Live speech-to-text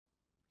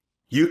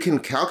You can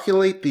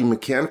calculate the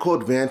mechanical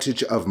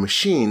advantage of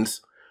machines,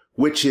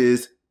 which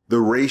is the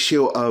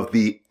ratio of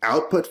the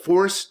output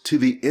force to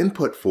the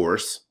input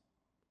force,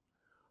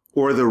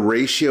 or the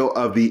ratio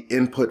of the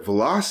input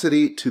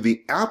velocity to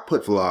the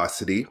output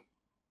velocity,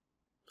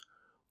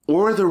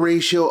 or the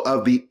ratio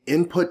of the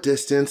input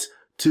distance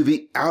to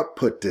the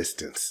output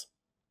distance.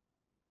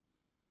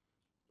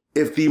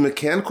 If the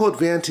mechanical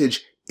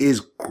advantage is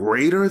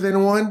greater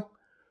than 1,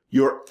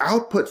 your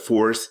output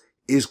force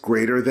is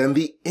greater than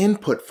the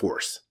input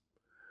force.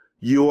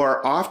 You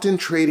are often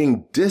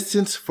trading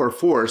distance for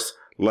force,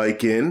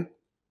 like in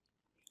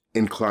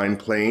inclined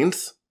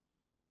planes,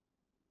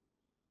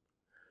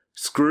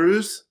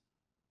 screws,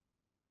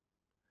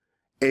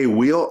 a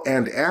wheel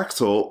and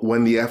axle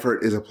when the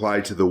effort is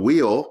applied to the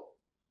wheel,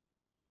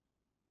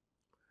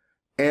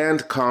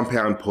 and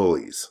compound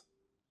pulleys.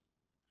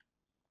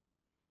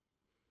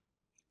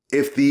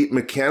 If the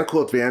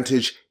mechanical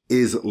advantage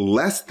is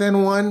less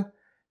than 1,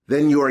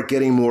 then you are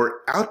getting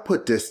more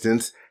output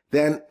distance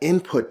than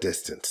input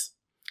distance.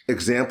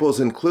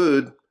 Examples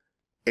include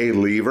a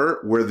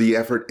lever where the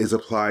effort is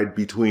applied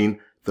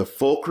between the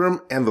fulcrum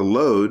and the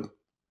load,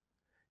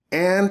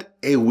 and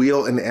a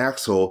wheel and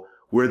axle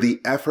where the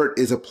effort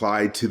is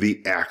applied to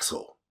the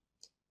axle.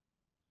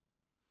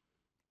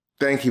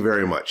 Thank you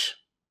very much.